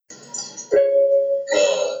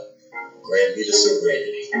Grant me the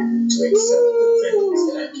serenity to accept the things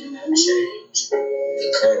that I cannot change, the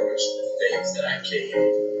courage for the things that I can,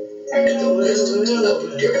 and the wisdom to know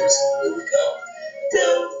the difference. Here we go. No,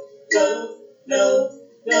 no, no,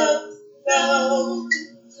 no, no.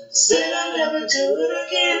 Said I'll never do it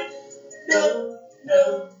again. No,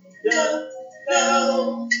 no, no,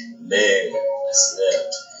 no. Man, I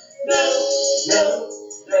slept. No, no,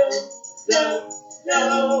 no, no, no,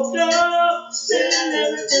 no. Said I'll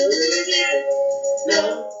never do it again.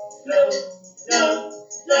 No, no, no,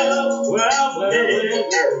 no. Well, no,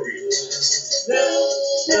 no,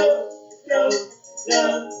 no,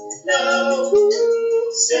 no.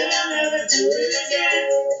 Said I'll never do it again.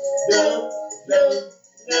 No, no,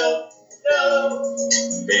 no, no.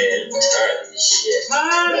 Man, I'm tired of this shit. I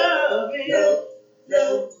love you. No,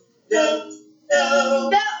 no, no,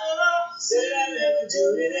 no. Said I'll never do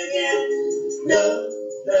it again. No,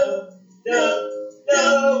 no, no, no.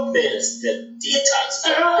 Man, it's the detox.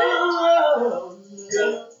 Oh, no,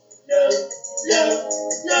 no, no,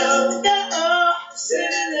 no, no.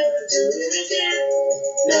 Said I'll never do it again.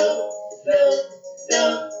 No, no, no,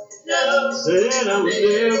 no. Said I would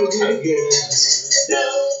never do it again. No,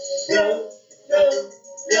 no, no,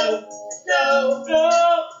 no, no, no.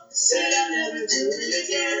 Said I'll never do it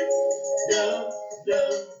again. No, no,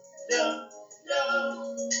 no, no.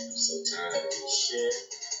 I'm so tired of this shit.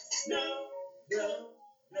 No, no,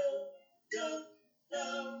 no, no, no.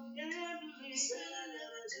 Can't believe said I'll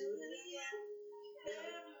never do it again.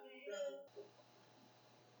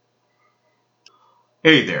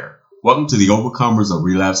 Hey there. Welcome to the Overcomers of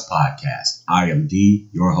Relapse podcast. I am D,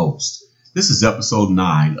 your host. This is episode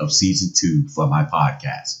 9 of season 2 for my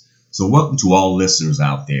podcast. So welcome to all listeners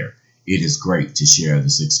out there. It is great to share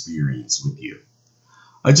this experience with you.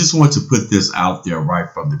 I just want to put this out there right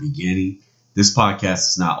from the beginning. This podcast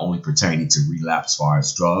is not only pertaining to relapse as far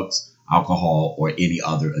as drugs, alcohol, or any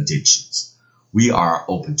other addictions. We are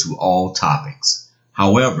open to all topics.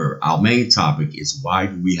 However, our main topic is why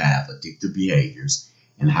do we have addictive behaviors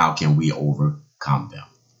and how can we overcome them?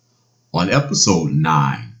 On episode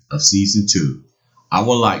 9 of season 2, I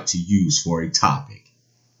would like to use for a topic,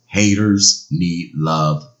 haters need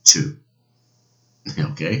love too.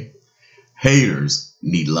 Okay? Haters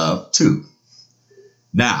need love too.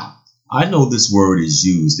 Now, I know this word is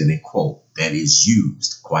used in a quote that is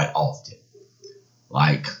used quite often.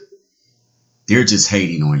 Like, they're just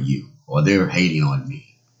hating on you or they're hating on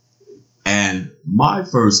me. And my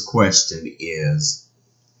first question is,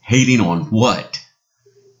 hating on what?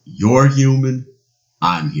 You're human,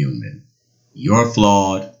 I'm human. You're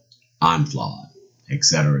flawed, I'm flawed,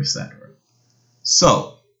 etc., etc.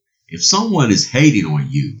 So, if someone is hating on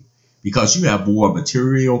you because you have more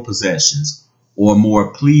material possessions or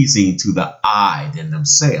more pleasing to the eye than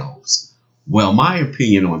themselves, well, my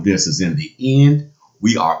opinion on this is in the end,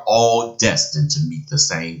 we are all destined to meet the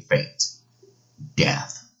same fate,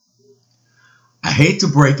 death. I hate to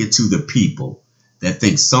break it to the people that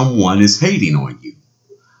think someone is hating on you,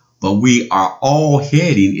 but we are all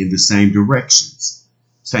heading in the same direction,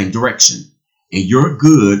 and your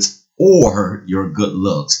goods or your good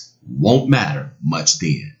looks won't matter much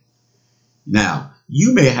then. Now,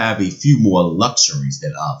 you may have a few more luxuries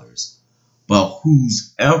than others, but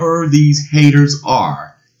whoever these haters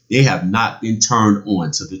are, they have not been turned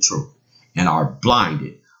on to the truth and are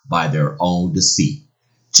blinded by their own deceit,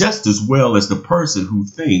 just as well as the person who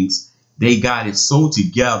thinks they got it so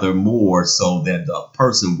together more so than the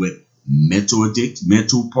person with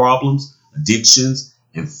mental problems, addictions,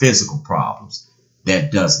 and physical problems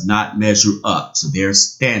that does not measure up to their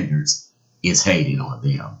standards is hating on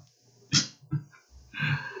them.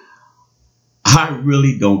 I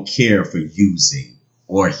really don't care for using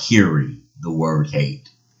or hearing the word hate.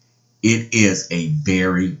 It is a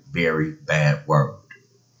very, very bad word.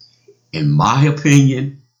 In my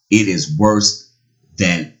opinion, it is worse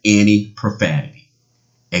than any profanity,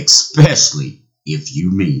 especially if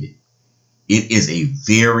you mean it. It is a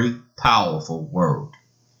very powerful word.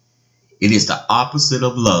 It is the opposite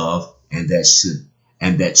of love, and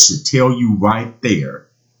that should tell you right there,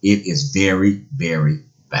 it is very, very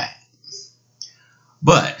bad.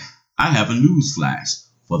 But I have a news flash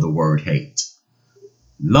for the word hate.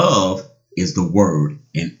 Love is the word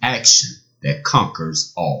in action that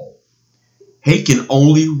conquers all. Hate can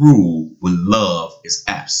only rule when love is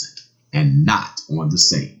absent and not on the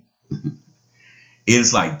scene. It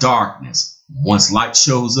is like darkness. Once light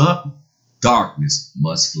shows up, darkness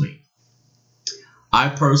must flee. I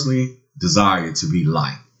personally desire to be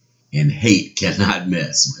light, and hate cannot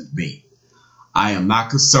mess with me. I am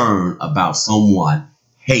not concerned about someone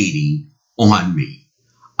hating on me.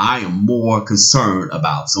 I am more concerned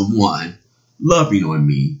about someone loving on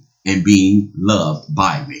me and being loved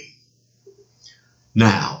by me.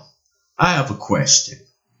 Now, I have a question.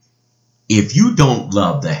 If you don't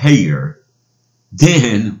love the hater,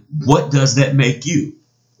 then what does that make you?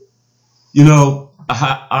 You know,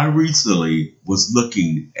 I recently was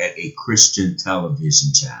looking at a Christian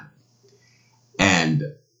television channel, and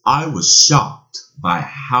I was shocked by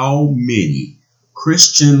how many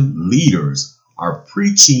Christian leaders are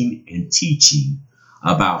preaching and teaching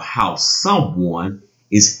about how someone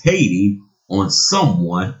is hating on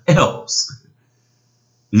someone else.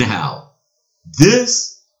 Now,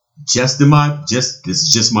 this is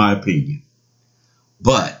just my opinion,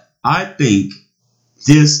 but I think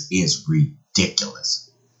this is ridiculous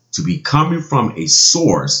to be coming from a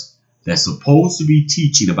source that's supposed to be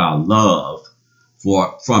teaching about love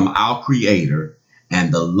from our Creator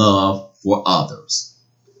and the love for others.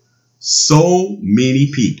 So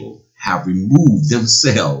many people have removed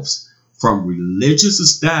themselves from religious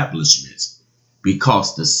establishments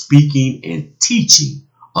because the speaking and teaching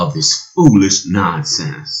of this foolish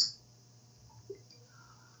nonsense.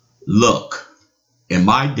 Look, in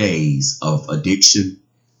my days of addiction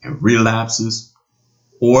and relapses,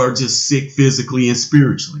 or just sick physically and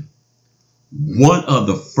spiritually, one of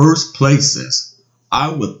the first places I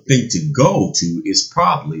would think to go to is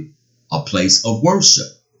probably a place of worship.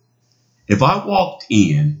 If I walked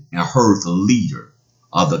in and heard the leader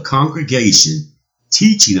of the congregation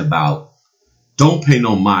teaching about don't pay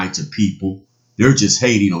no mind to people, they're just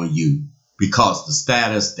hating on you because the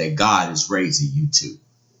status that God is raising you to.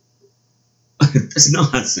 That's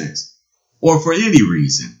nonsense. Or for any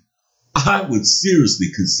reason, I would seriously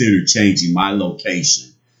consider changing my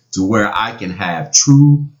location to where I can have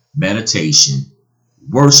true meditation,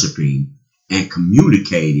 worshiping, and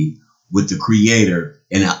communicating with the Creator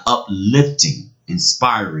in an uplifting,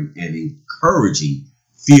 inspiring, and encouraging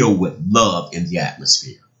filled with love in the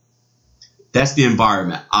atmosphere. That's the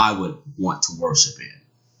environment I would want to worship in.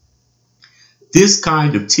 This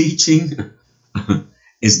kind of teaching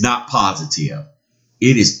is not positive.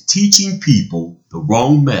 It is teaching people the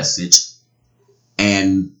wrong message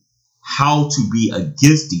and how to be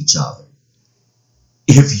against each other.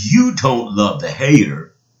 If you don't love the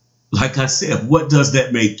hater, like I said, what does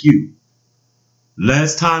that make you?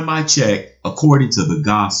 Last time I checked, according to the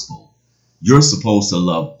gospel, you're supposed to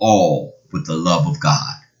love all with the love of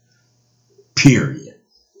God. Period.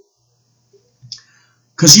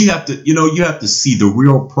 Because you have to see the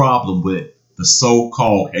real problem with the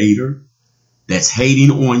so-called hater that's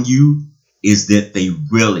hating on you is that they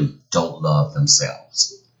really don't love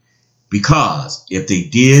themselves. Because if they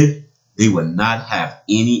did, they would not have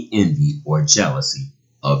any envy or jealousy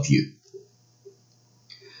of you.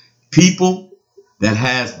 People that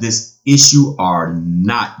has this issue are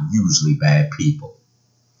not usually bad people.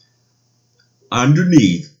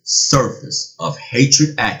 Underneath surface of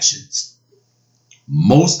hatred actions,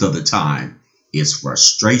 most of the time is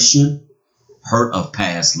frustration, hurt of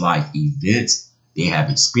past life events they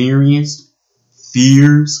have experienced,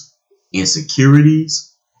 fears,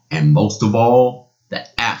 insecurities, and most of all, the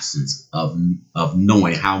absence of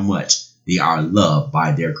knowing how much they are loved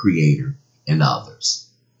by their Creator and others.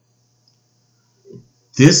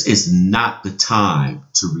 This is not the time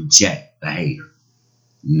to reject the hater.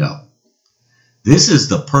 No. This is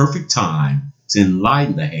the perfect time to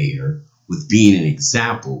enlighten the hater with being an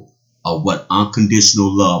example of what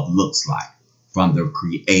unconditional love looks like from the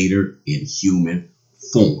Creator in human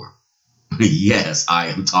form. Yes, I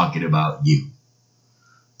am talking about you.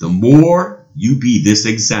 The more you be this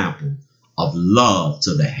example of love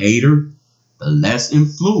to the hater, the less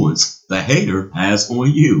influence the hater has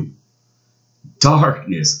on you.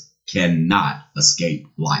 Darkness cannot escape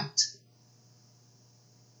light.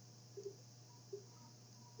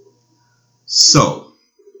 So,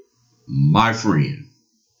 my friend,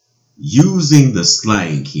 using the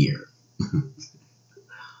slang here,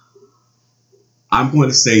 I'm going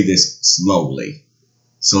to say this slowly,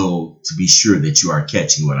 so to be sure that you are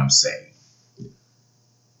catching what I'm saying.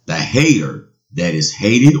 The hater that is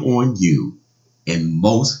hating on you in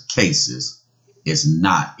most cases is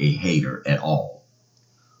not a hater at all.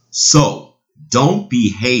 So don't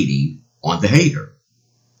be hating on the hater.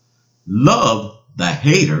 Love the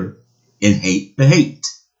hater and hate the hate.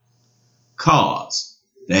 Cause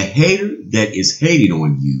the hater that is hating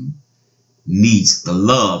on you needs the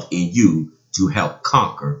love in you to help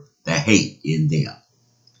conquer the hate in them.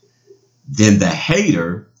 Then the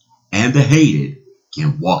hater and the hated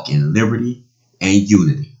can walk in liberty and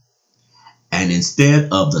unity. And instead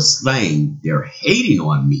of the slang, they're hating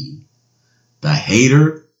on me, the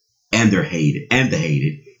hater and the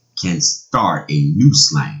hated can start a new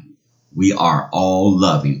slang. We are all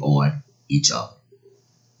loving on each other.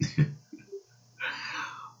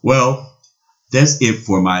 Well, that's it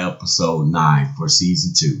for my episode 9 for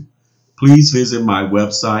season 2. Please visit my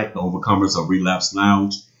website, the Overcomers of Relapse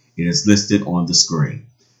Lounge. It is listed on the screen.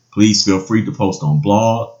 Please feel free to post on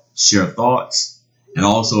blog, share thoughts, and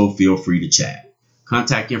also feel free to chat.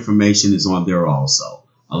 Contact information is on there also,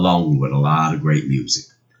 along with a lot of great music.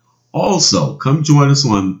 Also, come join us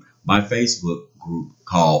on my Facebook group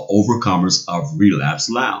called Overcomers of Relapse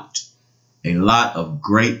Lounge. A lot of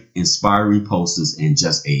great, inspiring posters and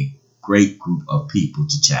just a great group of people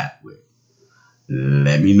to chat with.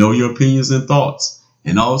 Let me know your opinions and thoughts.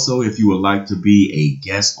 And also, if you would like to be a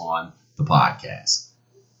guest on the podcast.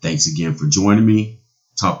 Thanks again for joining me.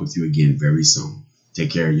 Talk with you again very soon. Take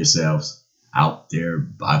care of yourselves out there.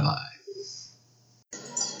 Bye-bye.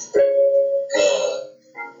 God,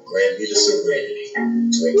 grant me the serenity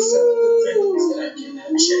to accept the things that I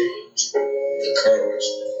cannot change, the courage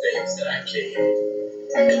to the things that I can,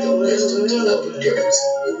 and the wisdom to know the difference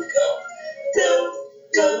in who God. No,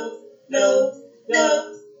 no, no,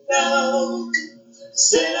 no, no.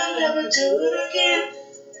 Said I'll never do it again.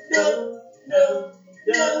 No, no,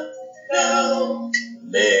 no, no.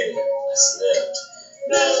 Man, I slept.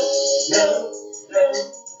 No, no, no,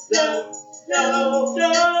 no, no,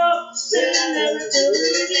 no. Said I'll never do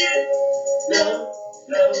it again. No,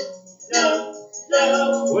 no, no, no.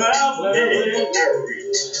 Well, no,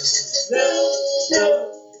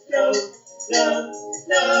 no, no,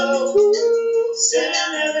 no. Said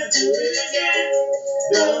I'll never do it again.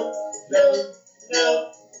 No, no,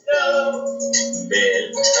 no, no. Man,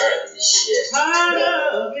 I'm tired of this shit. Tired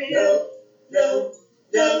of it. No, no,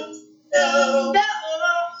 no, no, no.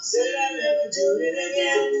 Said I'll never do it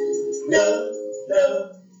again. No, no,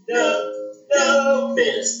 no, no. Man,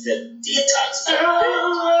 it's the detox. Oh,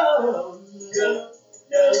 no,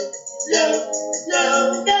 no, no, no,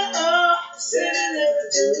 no. Said I'll never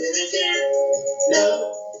do it again. No,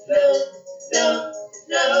 no, no,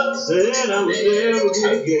 no. Said I would never do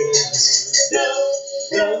it again. No,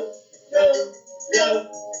 no, no, no,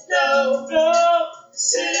 no, no.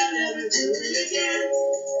 Said I'll never do it again.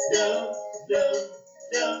 No, no.